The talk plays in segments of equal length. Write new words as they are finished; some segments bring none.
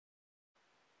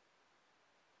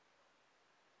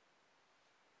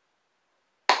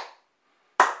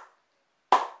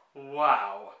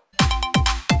Wow.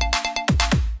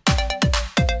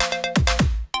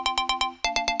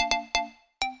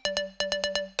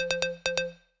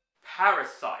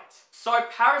 Parasite. So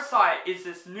Parasite is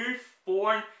this new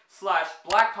foreign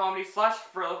black comedy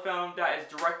thriller film that is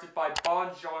directed by Bong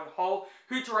Joon-ho,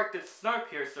 who directed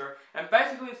Snowpiercer, and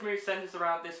basically this movie centers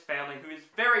around this family who is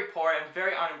very poor and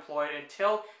very unemployed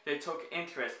until they took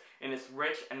interest in this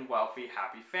rich and wealthy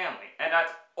happy family. And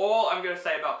that's all I'm going to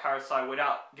say about Parasite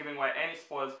without giving away any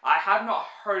spoilers. I have not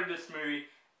heard of this movie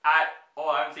at all.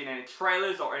 I haven't seen any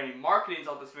trailers or any marketings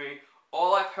of this movie.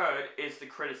 All I've heard is the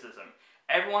criticism.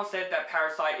 Everyone said that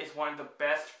Parasite is one of the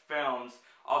best films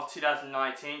of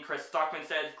 2019. Chris Stockman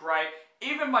said it's great.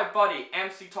 Even my buddy,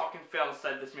 MC Talking Film,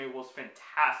 said this movie was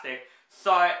fantastic.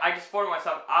 So I just thought to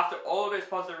myself, after all of those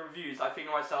positive reviews, I think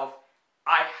to myself,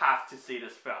 I have to see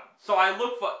this film. So I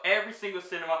look for every single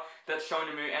cinema that's showing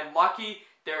the movie, and lucky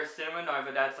there is Cinema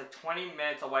Nova that's like 20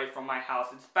 minutes away from my house.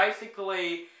 It's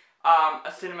basically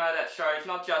a cinema that shows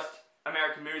not just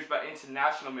American movies but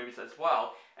international movies as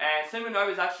well. And Cinema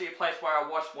Nova is actually a place where I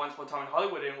watched Once Upon a Time in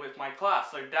Hollywood in with my class,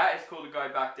 so that is cool to go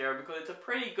back there because it's a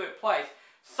pretty good place.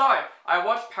 So, I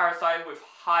watched Parasite with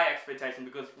high expectations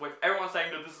because with everyone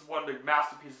saying that this is one of the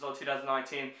masterpieces of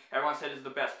 2019, everyone said it's the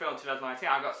best film of 2019,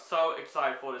 I got so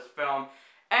excited for this film.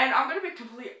 And I'm going to be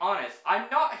completely honest, I'm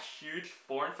not a huge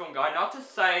foreign film guy, not to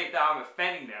say that I'm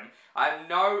offending them. I'm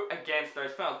no against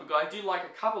those films because I do like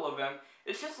a couple of them.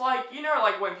 It's just like, you know,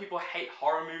 like when people hate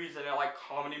horror movies and they like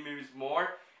comedy movies more.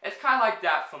 It's kind of like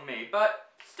that for me, but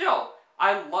still,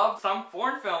 I love some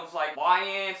foreign films like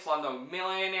Lion, Slumdog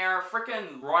Millionaire,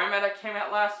 freaking Roma that came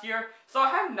out last year. So I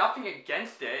have nothing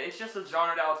against it. It's just a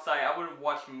genre that I would say I wouldn't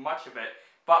watch much of it.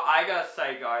 But I gotta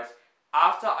say, guys,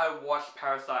 after I watched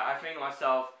Parasite, I think to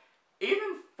myself,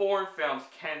 even foreign films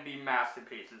can be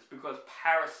masterpieces because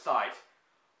Parasite,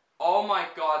 oh my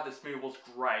god, this movie was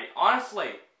great.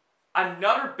 Honestly,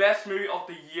 another best movie of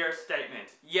the year statement.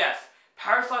 Yes,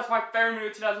 Parasite's my favorite movie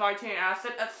of 2019, and I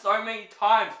said that so many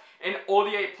times in all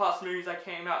the 8+ movies that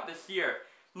came out this year.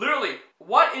 Literally,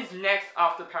 what is next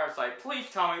after Parasite? Please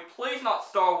tell me. Please not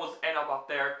Star Wars end up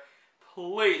there.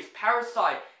 Please.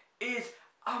 Parasite is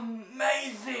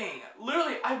amazing.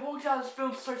 Literally, I walked out of this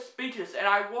film so speechless, and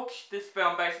I watched this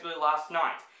film basically last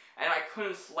night, and I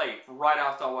couldn't sleep right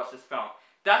after I watched this film.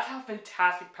 That's how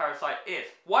fantastic Parasite is.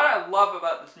 What I love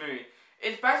about this movie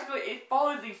is basically it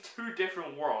follows these two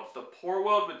different worlds. The poor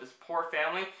world with this poor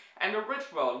family and the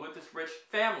rich world with this rich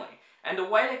family. And the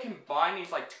way they combine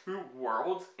these like two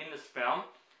worlds in this film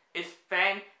is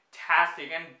fantastic.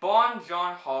 And Bong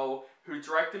Joon-ho, who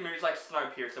directed movies like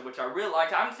Snowpiercer, which I really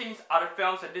liked. I haven't seen his other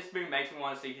films, and this movie makes me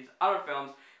want to see his other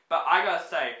films. But I gotta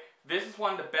say, this is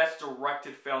one of the best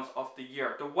directed films of the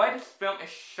year. The way this film is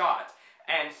shot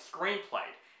and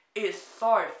screenplayed is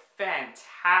so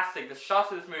fantastic. The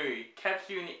shots of this movie kept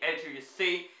you in the edge of your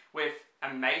seat with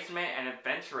amazement and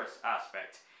adventurous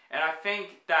aspect. And I think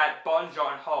that Bong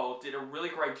Joon-ho did a really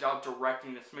great job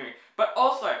directing this movie. But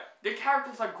also, the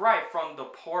characters are great, from the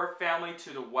poor family to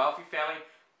the wealthy family.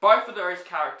 Both of those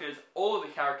characters, all of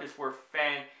the characters were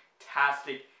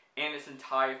fantastic in this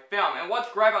entire film. And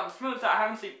what's great about this film is that I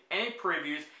haven't seen any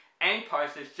previews, any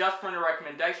posters, just from the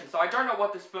recommendation. So I don't know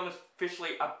what this film is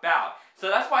officially about. So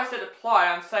that's why I said the plot.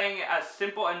 I'm saying it as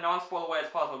simple and non-spoiler way as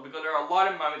possible because there are a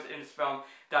lot of moments in this film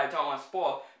that I don't want to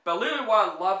spoil. But literally what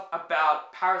I love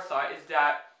about Parasite is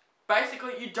that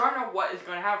basically you don't know what is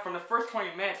going to happen. From the first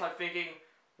 20 minutes I'm thinking,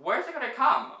 where's it going to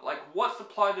come? Like, what's the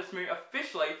plot of this movie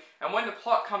officially? And when the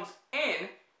plot comes in,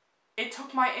 it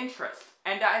took my interest.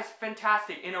 And that is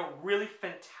fantastic in a really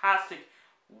fantastic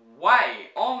way.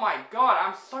 Oh my god,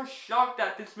 I'm so shocked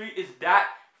that this movie is that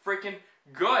freaking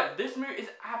good. This movie is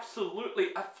absolutely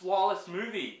a flawless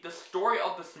movie. The story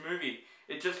of this movie,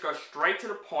 it just goes straight to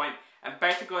the point and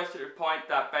basically goes to the point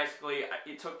that basically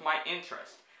it took my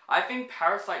interest. I think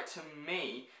Parasite to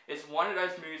me is one of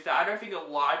those movies that I don't think a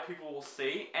lot of people will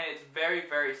see, and it's very,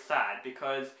 very sad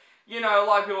because, you know, a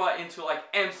lot of people are into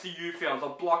like MCU films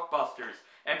or blockbusters,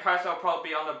 and Parasite will probably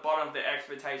be on the bottom of their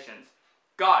expectations.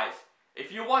 Guys,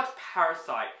 if you watch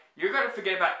Parasite, you're going to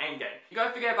forget about Endgame. You're going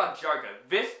to forget about Joker.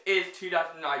 This is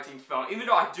 2019's film, even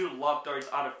though I do love those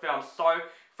other films so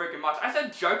freaking much. I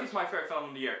said Joker's my favorite film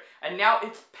of the year, and now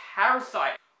it's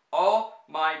Parasite. Oh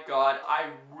my god, I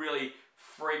really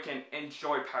freaking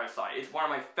enjoy Parasite. It's one of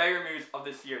my favorite movies of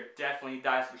this year, definitely,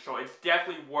 that is for sure. It's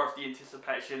definitely worth the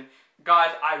anticipation.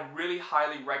 Guys, I really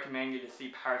highly recommend you to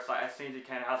see Parasite as soon as you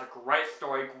can. It has a great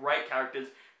story, great characters,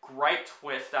 great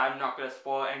twist that I'm not going to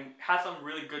spoil, and has some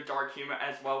really good dark humor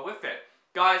as well with it.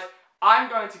 Guys, I'm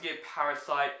going to give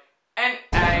Parasite an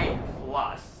A+.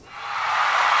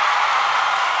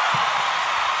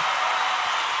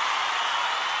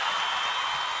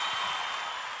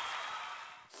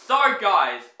 So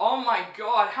guys, oh my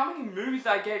god, how many movies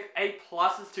I gave A+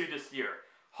 to this year?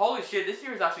 Holy shit, this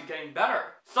year is actually getting better.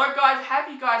 So guys,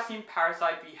 have you guys seen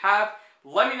Parasite? If you have,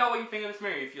 let me know what you think of this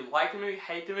movie. If you like the movie,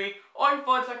 hate the movie, or you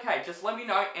thought it's okay, just let me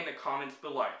know in the comments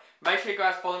below. Make sure you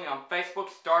guys follow me on Facebook,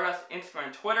 Stardust, Instagram,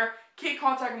 and Twitter. Keep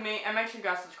contacting me, and make sure you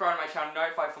guys subscribe to my channel,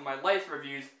 notified for my latest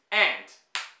reviews, and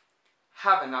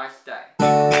have a nice day.